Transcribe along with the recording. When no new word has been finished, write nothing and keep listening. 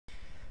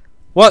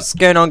What's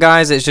going on,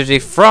 guys? It's Judgey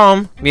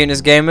from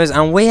Mutinous Gamers,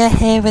 and we are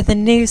here with a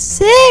new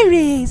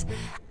series.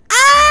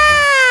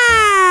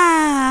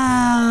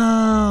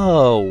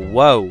 Oh,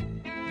 whoa!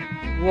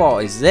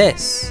 What is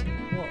this?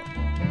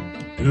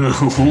 Hello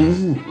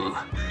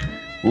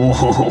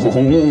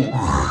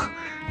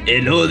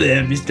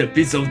there, Mr.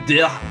 Piece of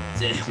Dirt.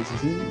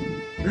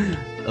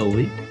 Oh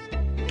oui,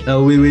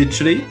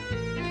 tree.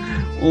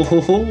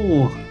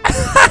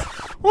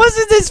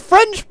 What's this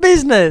French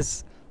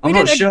business? I'm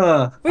not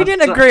sure. We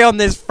didn't agree on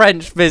this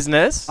French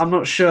business. I'm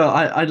not sure.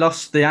 I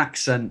lost the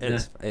accent.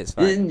 It's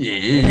fine.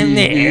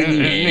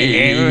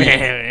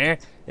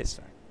 It's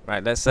fine.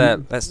 Right, let's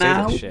do this shit.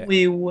 Now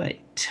we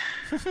wait.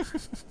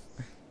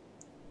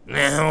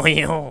 Now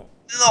we all.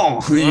 No,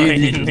 you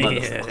little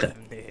motherfucker.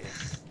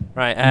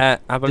 Right,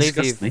 I believe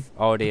Disgust me. you've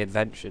already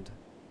adventured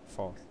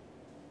forth.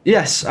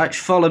 Yes,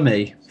 actually, follow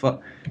me.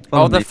 Follow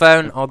Hold me. the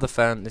phone. Hold the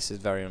phone. This is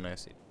very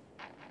unnice.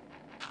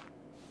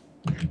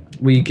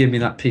 Will you give me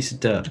that piece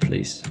of dirt,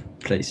 please?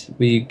 Please.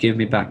 Will you give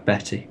me back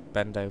Betty?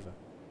 Bend over.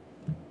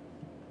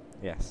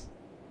 Yes.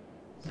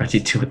 Ready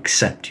to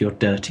accept your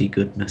dirty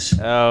goodness.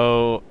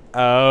 Oh.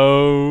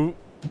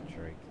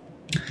 Drink.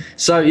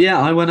 So yeah,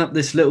 I went up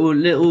this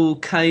little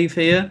cave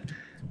here.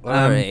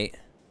 Alright.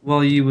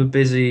 While you were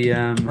busy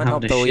having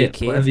up a the shit,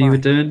 wiki, whatever you were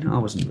fine. doing, I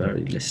wasn't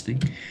very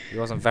listening. You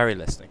wasn't very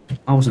listening.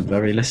 I wasn't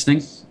very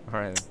listening.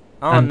 Alright then.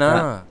 Oh And,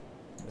 no.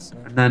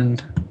 And then,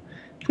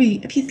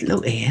 if you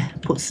look here,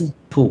 put some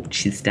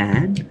torches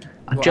down.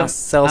 I What,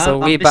 just sells a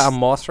wee bit of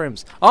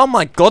mushrooms. Oh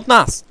my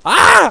goodness!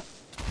 Ah!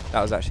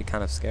 That was actually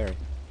kind of scary.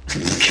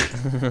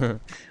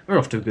 We're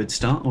off to a good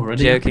start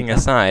already. Joking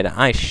aside,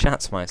 I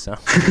shat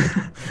myself.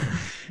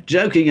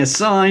 Joking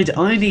aside,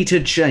 I need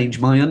to change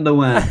my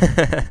underwear.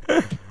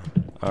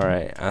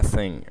 Alright, I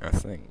think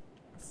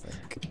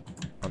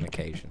on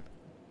occasion.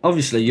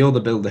 Obviously, you're the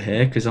builder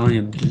here because I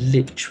am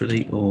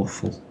literally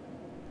awful.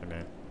 I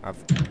know. I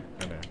know.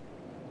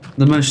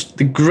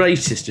 The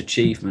greatest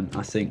achievement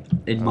I think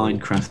in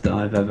Minecraft that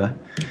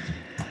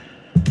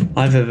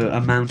I've ever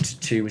amounted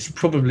to is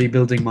probably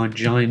building my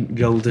giant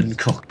golden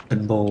cock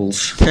and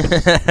balls.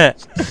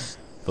 But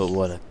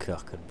what a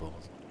cock and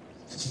balls.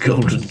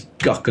 Golden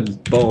cock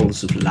and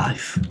balls of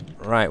life.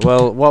 Right,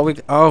 well, what we...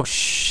 Oh,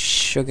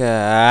 sugar.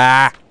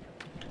 Ah.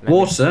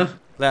 Water?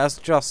 Let us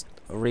just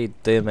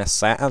redo my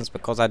sentence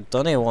because I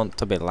don't even want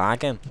to be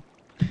lagging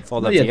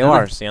for the Oh, yeah,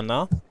 viewers, you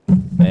know?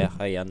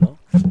 You know?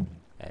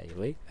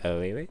 Wait.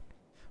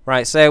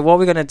 Right, so what are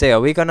we going to do? Are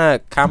we going to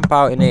camp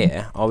out in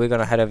here, or are we going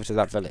to head over to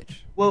that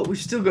village? Well, we've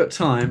still got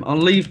time. I'll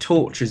leave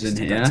torches in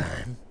here.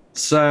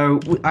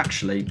 So,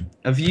 actually,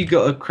 have you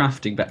got a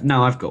crafting bench?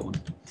 No, I've got one.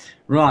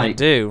 Right. I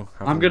do.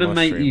 I'm going to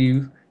make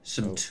you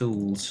some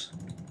tools.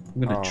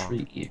 I'm going to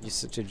treat you. You're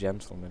such a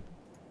gentleman.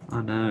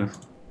 I know.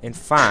 In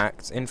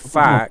fact,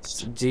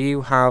 do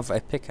you have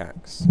a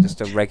pickaxe?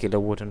 Just a regular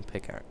wooden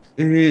pickaxe?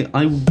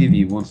 I will give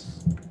you one.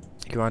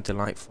 You are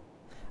delightful.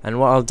 And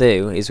what I'll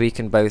do is we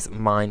can both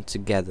mine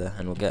together,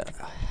 and we'll get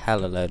a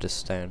hella load of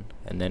stone,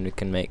 and then we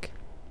can make...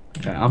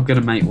 Okay, I'm going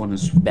to make one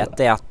as well.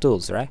 better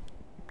tools, right?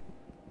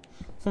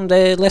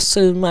 Let's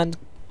mine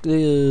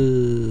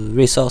the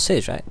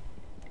resources, right?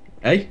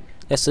 Hey?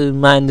 Let's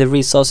mine the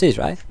resources,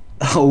 right?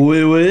 Oh,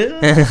 we will.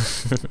 I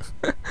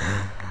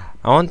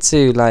want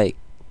to, like...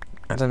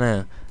 I don't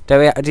know.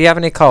 Do you have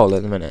any coal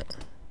at the minute?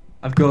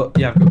 I've got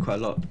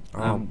quite a lot.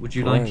 Would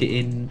you like great. it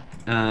in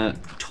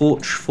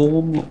torch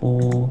form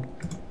or?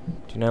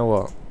 Do you know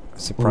what?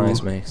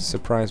 Surprise me.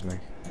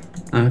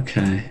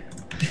 Okay.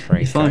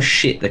 If I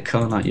shit the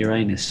car out your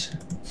anus,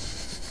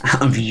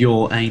 out of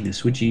your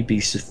anus, would you be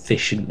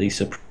sufficiently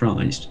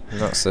surprised?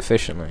 Not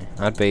sufficiently.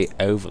 I'd be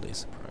overly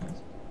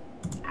surprised.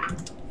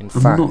 In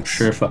I'm fact, not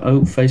sure if I.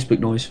 Oh, Facebook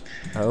noise.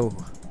 Oh.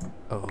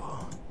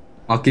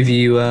 I'll give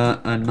you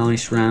a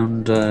nice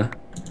round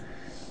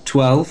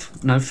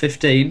 12. No,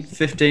 15.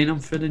 15. I'm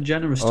feeling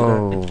generous today.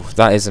 Oh,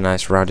 that is a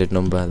nice rounded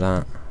number.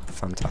 That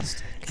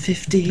fantastic.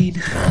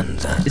 15.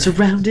 It's a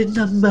rounded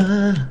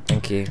number.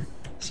 Thank you.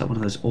 It's like one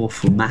of those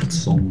awful math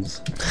songs.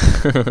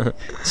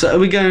 So, are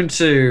we going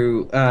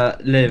to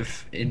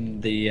live in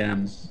the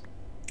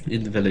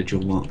village or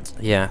what?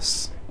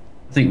 Yes.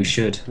 I think we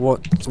should.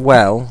 What?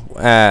 Well,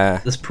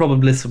 There's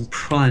probably some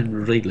prime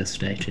real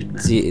estate in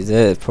there.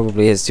 there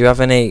probably is. Do you have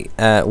any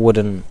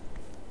wooden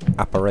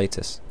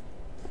apparatus,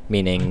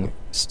 meaning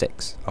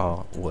sticks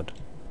or wood?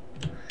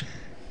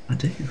 I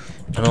do.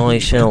 And I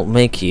shall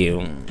make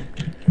you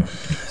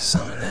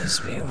some of this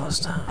beautiful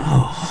stuff.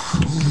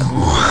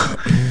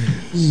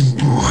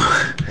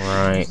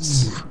 Right.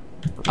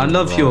 I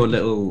love your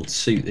little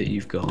suit that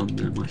you've got on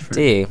there, my friend.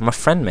 Do you? My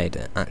friend made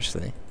it,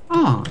 actually.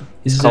 Ah,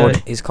 He's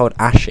called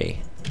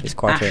Ashy. He's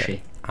quite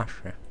Ashy.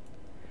 Ashy.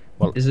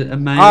 Well, is it a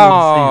male or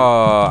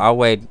I'll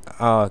wait.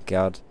 Oh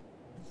god.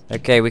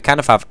 Okay, we kind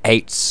of have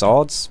 8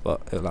 swords,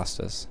 but it'll last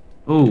us.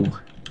 female? Do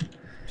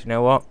you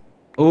know what?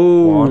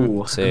 Oh,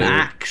 1, 2, an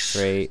axe.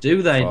 3,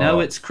 Do they 4, know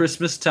it's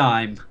Christmas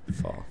time?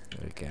 4. There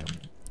we go.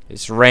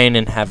 It's rain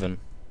in heaven.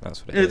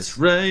 That's what it is. It's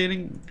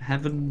raining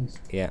heaven.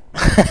 Yeah.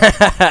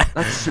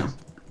 That's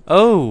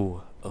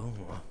Oh.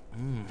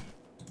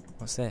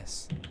 What's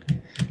this? Do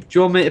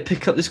you want me to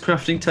pick up this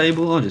crafting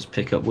table? I'll just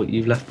pick up what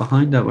you've left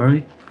behind, don't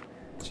worry.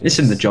 Jeez. It's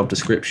in the job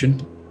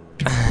description.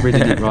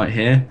 Reading it right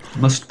here.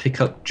 Must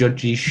pick up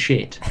Judgey's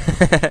shit.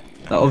 That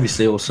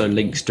obviously also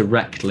links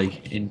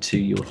directly into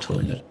your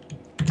toilet.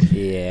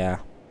 Yeah.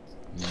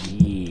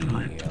 Yeah,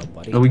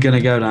 buddy. Are we going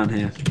to go down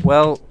here?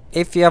 Well,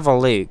 if you have a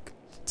look,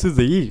 to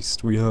the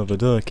east we have a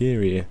dark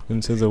area,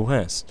 and to the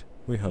west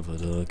we have a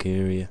dark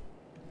area.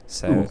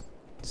 So, Ooh.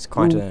 it's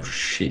quite Oh, a...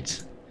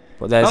 shit.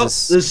 But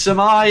there's there's some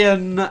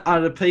iron. I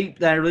repeat,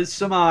 there is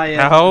some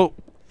iron. Oh!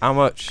 How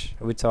much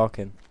are we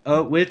talking?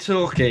 We're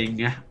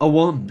talking a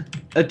 1,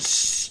 a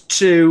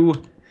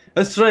 2,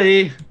 a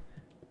 3,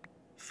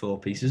 4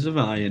 pieces of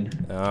iron.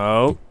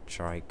 Oh,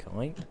 try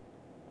coin.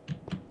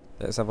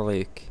 Let's have a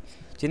look.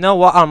 Do you know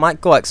what? I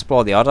might go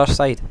explore the other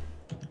side.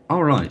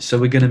 Alright, so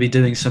we're going to be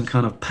doing some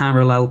kind of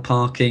parallel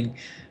parking,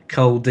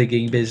 coal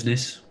digging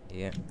business.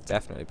 Yeah,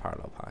 definitely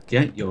parallel parking.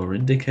 Get your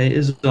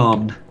indicators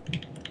on.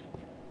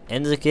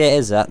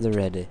 Indicators at the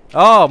ready.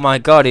 Oh my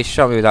god, he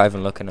shot me without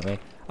even looking at me.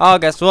 Oh,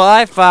 guess what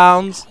I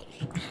found?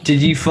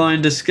 Did you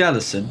find a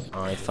skeleton?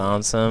 I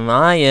found some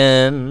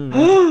iron.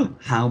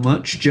 How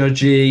much,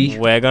 Judgey?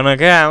 We're gonna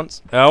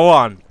count. A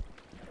 1.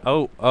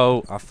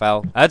 Oh, I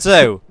fell. A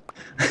 2.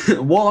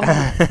 1.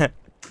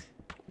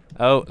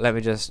 Oh, let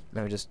me just,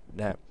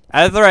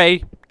 a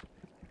 3.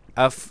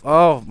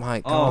 Oh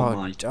my god. Oh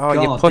my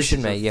god. You're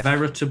pushing this is me. a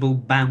veritable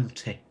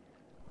bounty.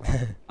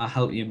 I'll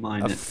help you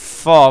mine it.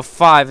 4,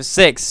 5,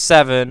 6,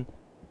 7.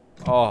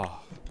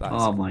 Oh, that's...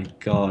 Oh my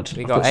god.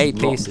 We I've got 8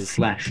 some rotten pieces.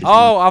 Flesh as Oh,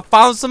 well. I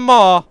found some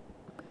more.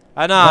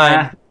 A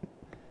 9.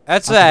 A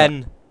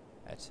 10.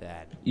 A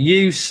 10.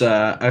 You,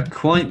 sir, are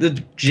quite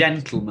the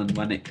gentleman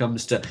when it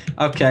comes to...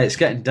 Okay, it's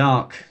getting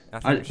dark.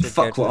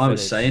 Fuck what I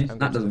was saying.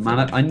 That doesn't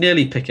matter. I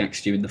nearly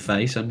pickaxed you in the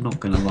face, I'm not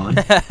going to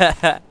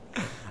lie.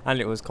 And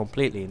it was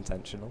completely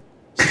intentional.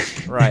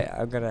 Right,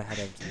 I'm going to head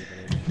over to the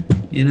village.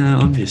 You know,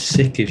 I'm just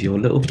sick of your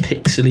little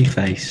pixely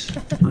face. I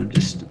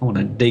want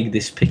to dig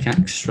this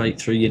pickaxe straight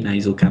through your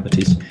nasal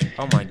cavities.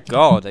 Oh my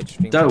god,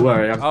 extreme. Don't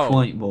worry, I'm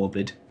quite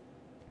morbid.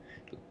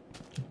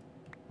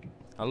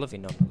 I love you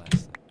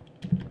nonetheless.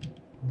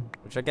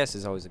 Which I guess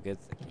is always a good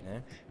thing, you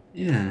know?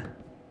 Yeah.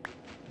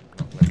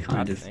 Not really a Kind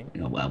bad of. thing. You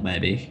know, well,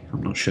 maybe.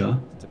 I'm not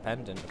sure.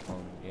 Dependent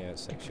upon your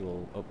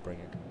sexual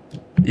upbringing.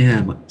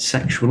 Yeah, my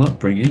sexual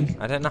upbringing.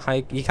 I don't know how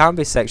you can't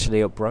be sexually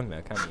upbrung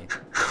though, can you?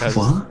 'Cause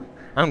What?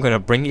 I'm gonna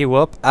bring you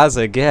up as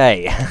a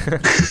gay.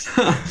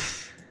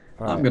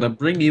 I'm gonna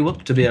bring you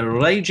up to be a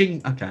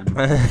raging... Okay. I'm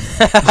gonna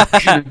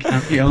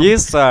carry on. You,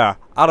 sir,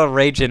 are a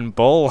raging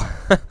bull.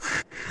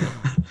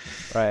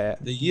 Right.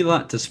 Do you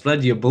like to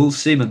spread your bull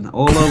semen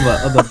all over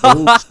other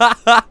bulls?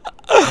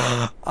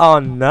 Oh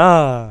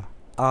no.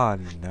 Oh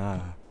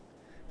no.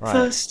 Right.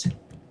 First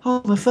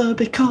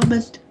homophobic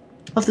comment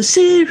of the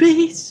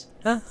series.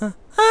 Are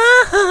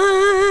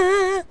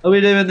we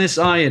doing this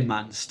Iron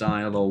Man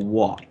style or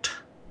what?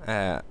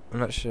 I'm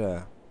not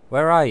sure.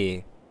 Where are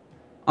you?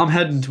 I'm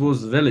heading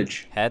towards the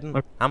village.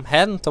 Heading? I'm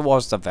heading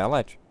towards the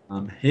village.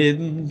 I'm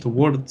heading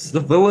towards the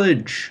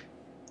village.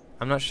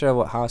 I'm not sure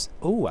what house.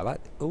 Ooh, I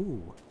like.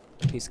 Ooh,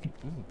 piece of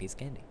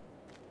candy.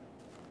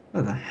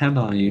 Where the hell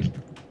are you?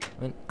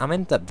 I'm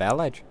in the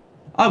village.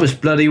 I was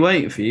bloody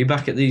waiting for you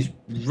back at these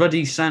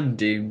ruddy sand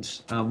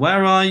dunes.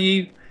 Where are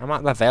you? I'm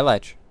at the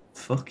village.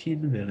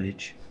 Fucking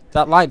village.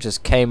 That light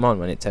just came on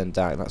when it turned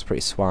dark. That's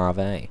pretty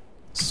suave.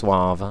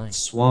 Suave.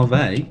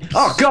 Suave.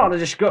 Oh god, I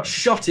just got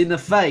shot in the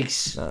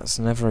face. That's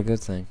never a good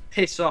thing.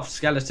 Piss off,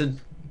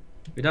 skeleton.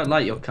 We don't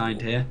like your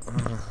kind here.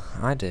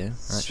 I do,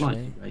 actually.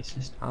 Slightly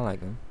racist. I like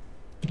them.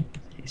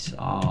 Piss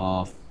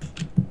off.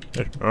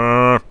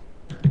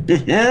 You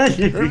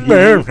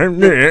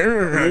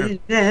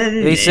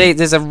see,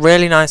 there's a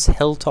really nice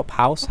hilltop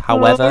house,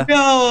 however... Oh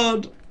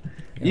god!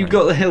 You've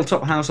got the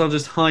hilltop house, I'll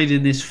just hide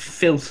in this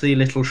filthy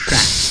little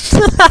shack.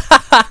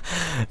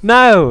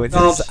 No,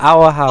 this is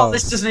our house. Oh,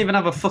 this doesn't even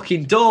have a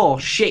fucking door.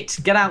 Shit,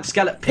 get out,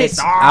 skeleton. Piss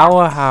off!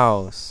 Our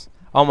house.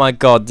 Oh my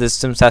god, there's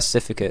some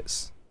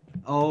certificates.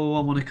 Oh, I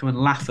want to come and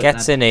laugh at them.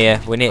 Get in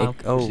here, we need to...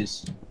 Oh.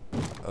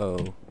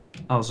 Oh.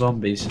 Oh,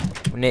 zombies.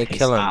 We need to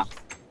kill him.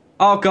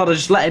 Oh god, I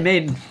just let him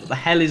in. What the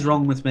hell is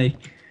wrong with me?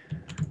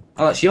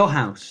 Oh, that's your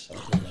house.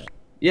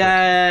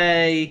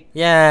 Yay!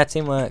 Yeah,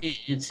 teamwork.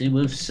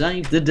 We've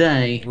saved the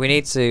day. We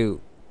need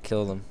to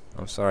kill them.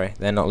 I'm sorry,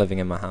 they're not living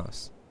in my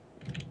house.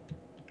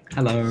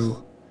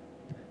 Hello.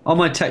 On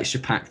my texture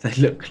pack, they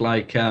look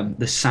like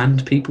the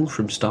sand people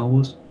from Star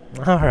Wars.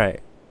 Alright.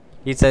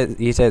 You take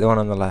the one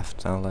on the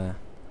left. I'll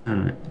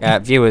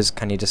Alright. Viewers,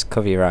 can you just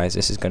cover your eyes?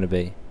 This is gonna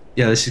be...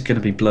 Yeah, this is going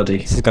to be bloody.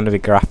 This is gonna be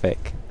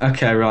graphic.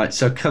 Okay, right.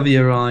 So cover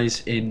your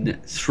eyes in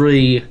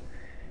 3,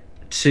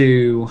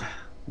 2,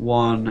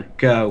 1,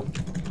 go.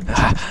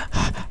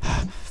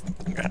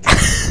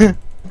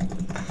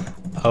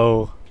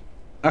 Oh.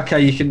 Okay,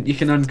 you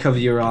can uncover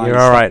your eyes.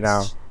 You're alright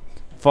now.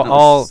 For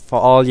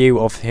all you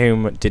of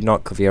whom did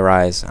not cover your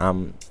eyes,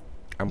 I'm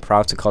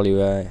proud to call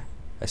you a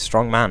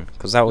strong man,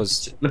 because that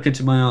was... Look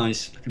into my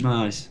eyes. Look at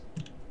my eyes.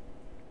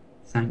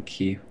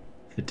 Thank you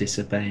for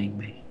disobeying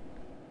me.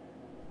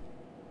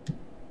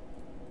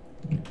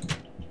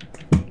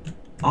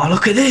 Oh,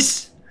 look at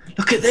this!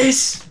 Look at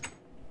this!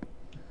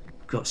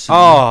 Got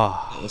some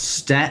little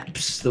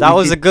steps. That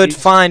was a good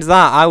find.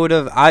 That I would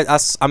have.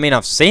 I mean,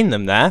 I've seen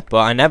them there, but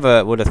I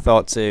never would have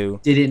thought to.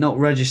 Did it not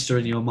register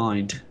in your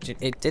mind?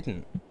 It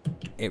didn't.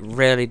 It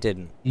really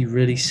didn't. You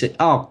really sick.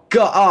 Oh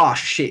god! Oh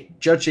shit,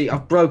 Judgey,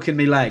 I've broken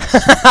my legs.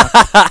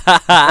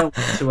 I don't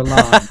want to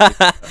alarm you.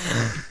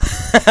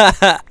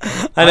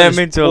 I don't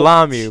mean to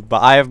alarm you,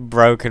 but I have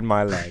broken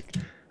my leg.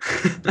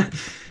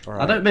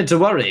 Right. I don't mean to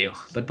worry you,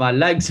 but my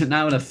legs are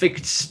now in a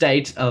fixed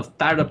state of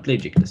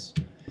paraplegicness.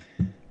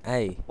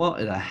 Hey.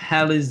 What the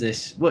hell is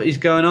this? What is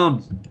going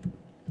on?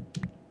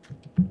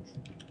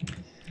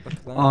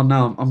 Oh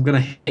no, I'm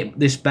gonna hit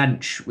this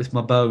bench with my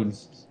bone.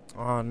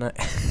 Oh no.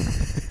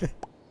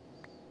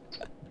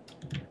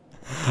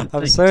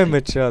 I'm so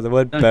immature, the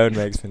word bone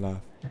makes me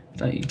laugh.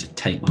 Don't you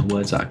take my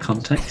words out of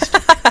context.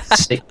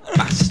 Sick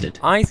bastard.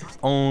 I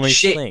only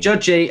Shit, think...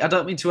 Judgey, I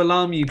don't mean to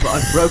alarm you, but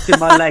I've broken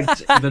my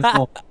legs even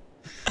more.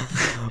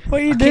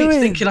 What are you doing? I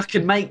keep thinking I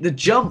can make the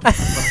jump.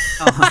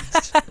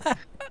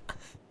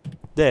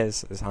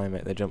 This is how I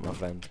make the jump, my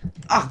friend.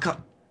 Oh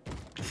god.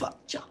 Fuck,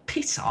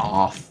 piss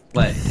off.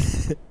 Wait.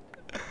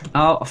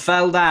 Oh, I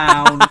fell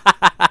down.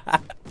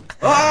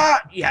 Oh,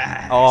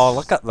 yeah. Oh,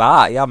 look at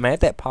that. Yeah, I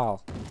made it,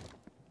 pal.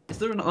 Is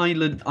there an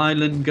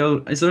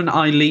is there an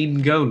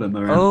Eileen golem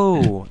around?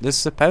 Oh, there's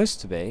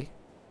supposed to be.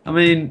 I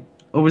mean,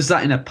 or was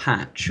that in a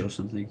patch or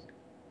something?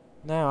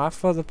 No, I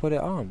thought they put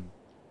it on.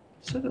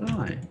 So did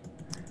I.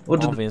 Or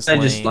did Obviously,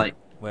 they just like...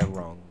 we're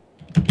wrong.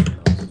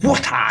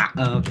 What?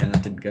 Oh, okay,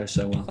 that didn't go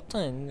so well.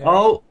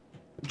 Oh,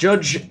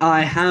 Judge,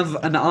 I have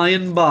an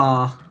iron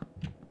bar.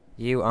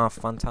 You are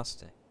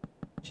fantastic.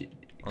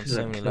 On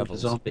so many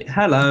levels.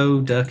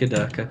 Hello, Durka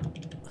Durka.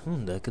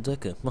 Durka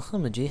Durka.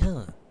 Muhammad,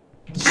 hello.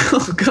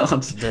 Oh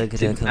god.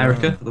 Team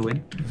America for the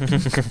win.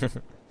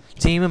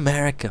 Team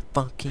America,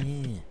 fuck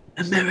yeah.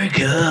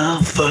 America,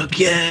 fuck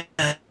yeah.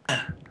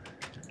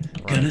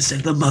 Gonna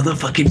save the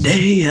motherfucking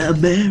day,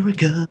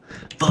 America,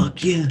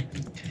 fuck yeah.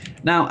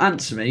 Now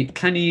answer me,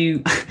 can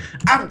you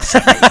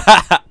answer me?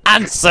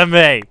 Answer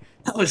me!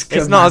 That was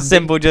it's not as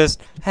simple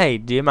just, hey,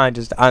 do you mind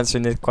just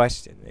answering this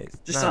question? It's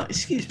just like,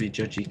 excuse me,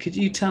 Judgey, could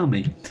you tell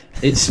me?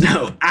 It's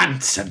no,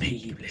 answer me,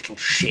 you little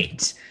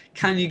shit.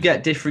 Can you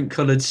get different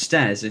coloured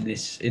stairs in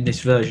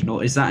this version,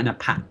 or is that in a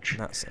patch?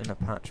 That's in a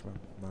patch,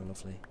 my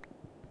lovely.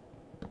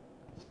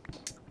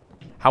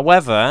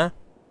 However,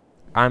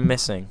 I'm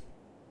missing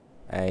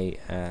a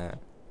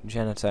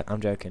janitor.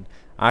 I'm joking.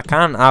 I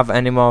can't have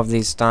any more of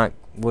these stacked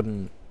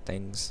wooden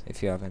things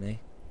if you have any.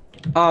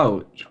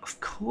 Oh, of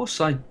course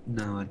no,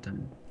 I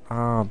don't.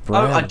 Oh, bro.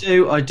 Oh, I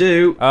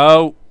do.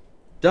 Oh.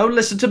 Don't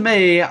listen to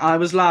me. I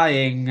was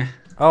lying.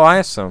 Oh, I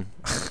have some.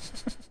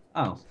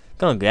 Oh.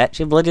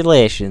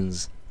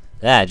 Congratulations.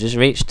 Yeah, just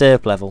reached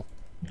derp level.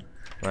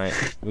 Right,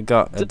 we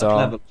got a door.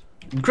 Level.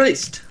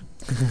 Increased.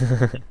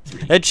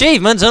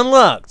 Achievement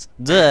unlocked.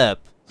 Derp.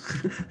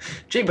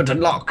 Achievement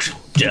unlocked.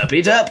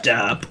 Derpy derp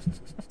derp.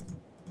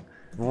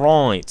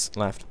 Right,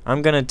 left.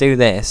 I'm gonna do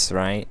this,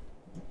 right?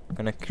 I'm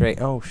gonna create...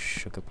 Oh,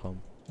 sugar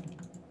plum.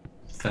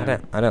 I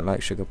don't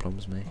like sugar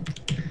plums, mate.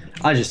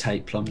 I just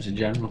hate plums in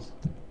general.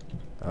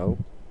 Oh.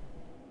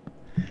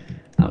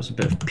 That was a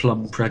bit of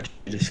plum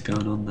prejudice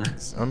going on there.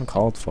 It's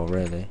uncalled for,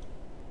 really.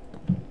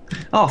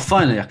 Oh,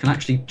 finally, I can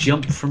actually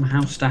jump from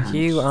house to house.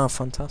 You are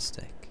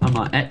fantastic. I'm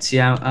like,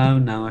 Ezio. Oh,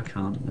 no, I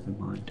can't. Never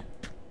mind.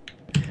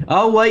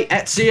 Oh, wait,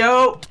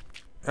 Ezio!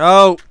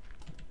 Oh!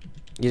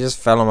 You just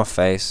fell on my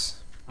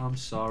face. I'm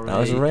sorry. That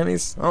was really...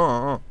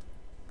 Oh.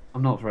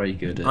 I'm not very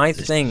good at I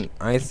think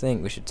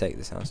we should take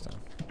this house down.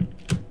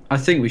 I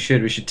think we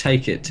should. We should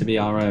take it to be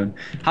our own.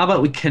 How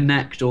about we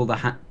connect all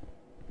the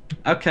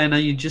Okay, now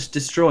you're just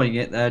destroying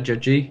it there,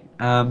 Judgey.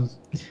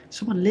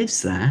 Someone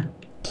lives there.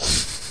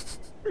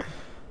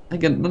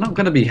 They're not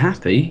going to be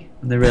happy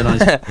when they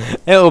realise...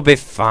 It'll be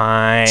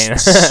fine.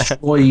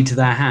 Destroyed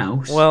their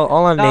house. Well,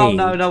 all I need...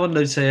 No, no one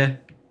lives here.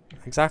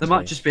 Exactly. They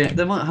might just be...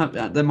 They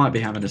might be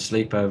having a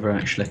sleepover,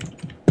 actually.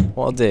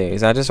 What I'll do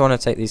is I just want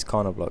to take these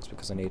corner blocks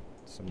because I need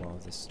some more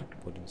of this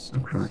wooden stuff.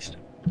 Oh, Christ.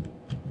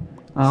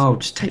 Oh,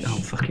 just take the whole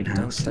fucking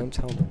house. Don't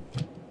tell them.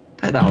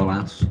 Take the whole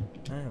house.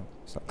 No,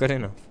 it's not good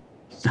enough.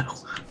 No.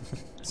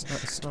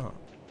 It's not.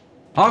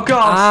 Oh,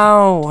 God!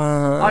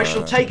 Ow! I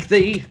shall take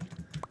thee!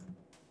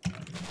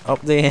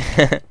 Up the...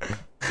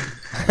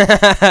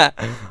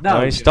 No,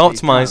 I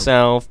stopped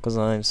myself because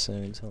I'm so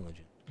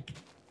intelligent.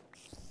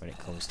 When it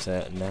comes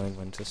to knowing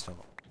when to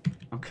stop.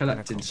 I'm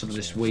collecting some of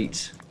this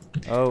wheat.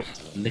 Oh.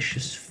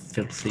 Delicious,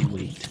 filthy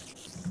wheat.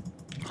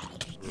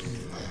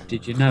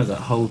 Did you know that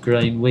whole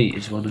grain wheat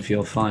is one of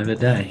your 5 a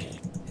day?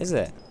 Is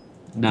it?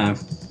 No.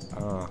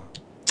 Oh.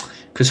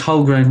 Because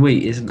whole grain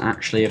wheat isn't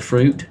actually a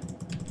fruit.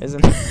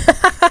 Isn't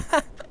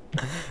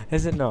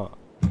Is it not?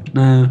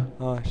 No.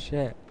 Oh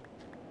shit.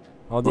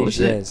 All these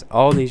years.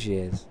 All these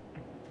years.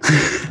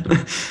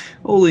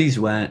 All these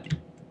where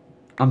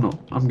I'm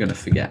gonna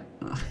forget.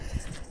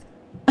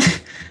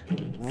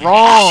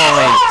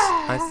 Right.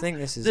 I think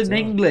this is an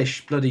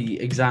English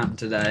bloody exam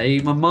today.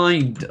 My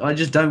mind, I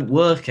just don't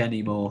work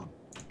anymore.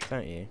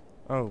 Don't you?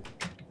 Oh.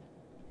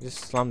 You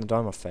just slammed the door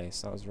in my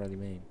face. That was really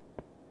mean.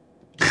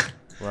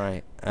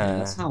 Right. Yeah,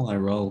 that's how I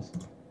roll.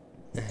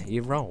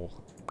 You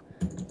roll.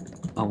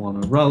 I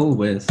want to roll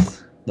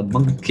with the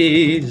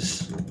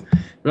monkeys.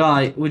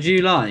 Right, would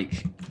you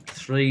like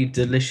 3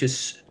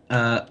 delicious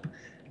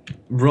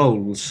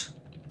rolls?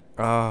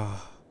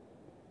 Oh.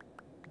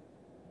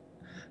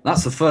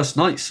 That's the first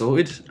night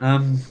sorted.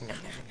 Yum.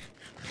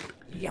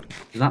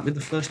 Will that be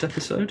the first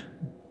episode?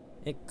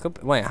 It could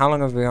be. Wait, how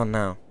long have we on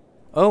now?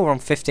 Oh, we're on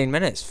 15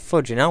 minutes.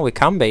 Fudge, you know, we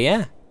can be,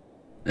 yeah.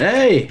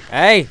 Hey!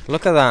 Hey,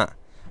 look at that.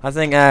 I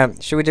think,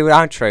 should we do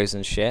outros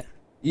and shit?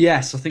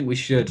 Yes, I think we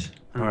should.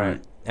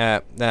 Alright.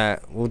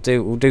 We'll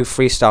do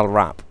freestyle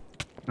rap.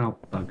 Oh,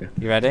 bugger.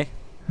 You ready?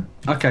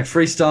 Okay,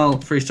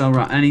 freestyle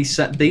rap. Any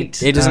set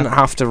beat? It doesn't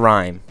have to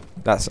rhyme.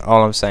 That's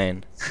all I'm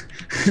saying.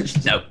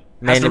 No.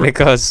 Mainly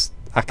because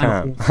I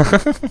can't.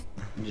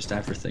 Just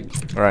everything.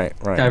 Right.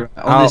 Okay,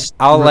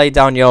 I'll lay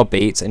down your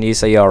beats and you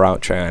say your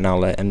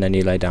outro, and then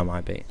you lay down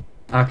my beat.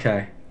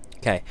 Okay.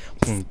 Okay.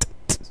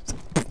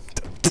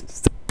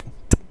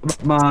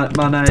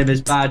 My name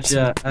is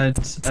Badger, and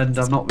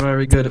I'm not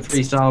very good at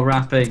freestyle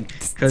rapping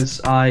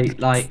because I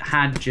like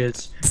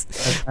hadgers.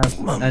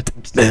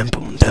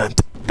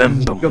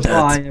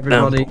 Goodbye,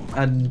 everybody,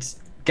 and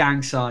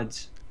gang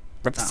sides.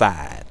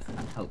 Ripside.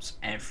 That helps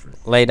everything.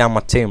 Lay down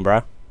my tune,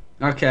 bro.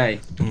 Okay.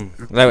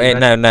 No, wait,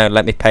 no.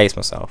 Let me pace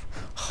myself.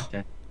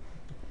 Okay.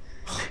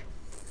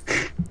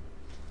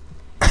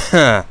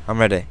 I'm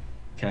ready.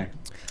 Okay.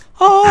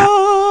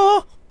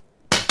 Oh.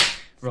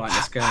 Right,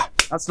 let's go.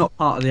 That's not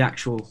part of the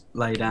actual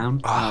lay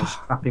down. I was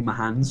clapping my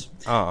hands.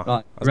 Oh.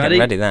 Right, I was getting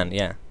ready then.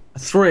 Yeah.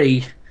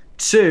 3,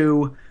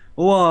 2,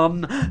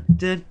 1.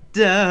 Da,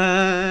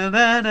 da,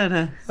 da, da,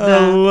 da,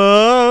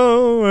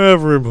 Hello,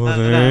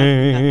 everybody.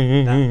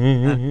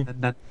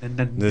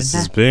 This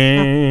has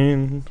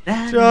been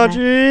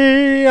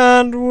Judgey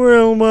and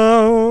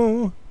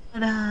Wilmo.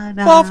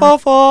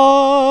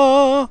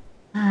 444.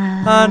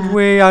 And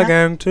we are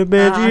going to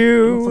bid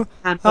you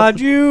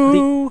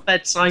adieu.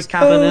 Bedside So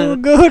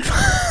cabinet. goodbye.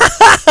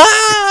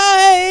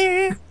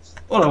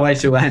 What a way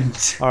to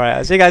end. Alright,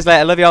 I'll see you guys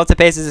later. Love you all to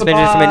pieces. It's been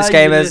just from Indus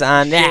Gamers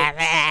and yeah.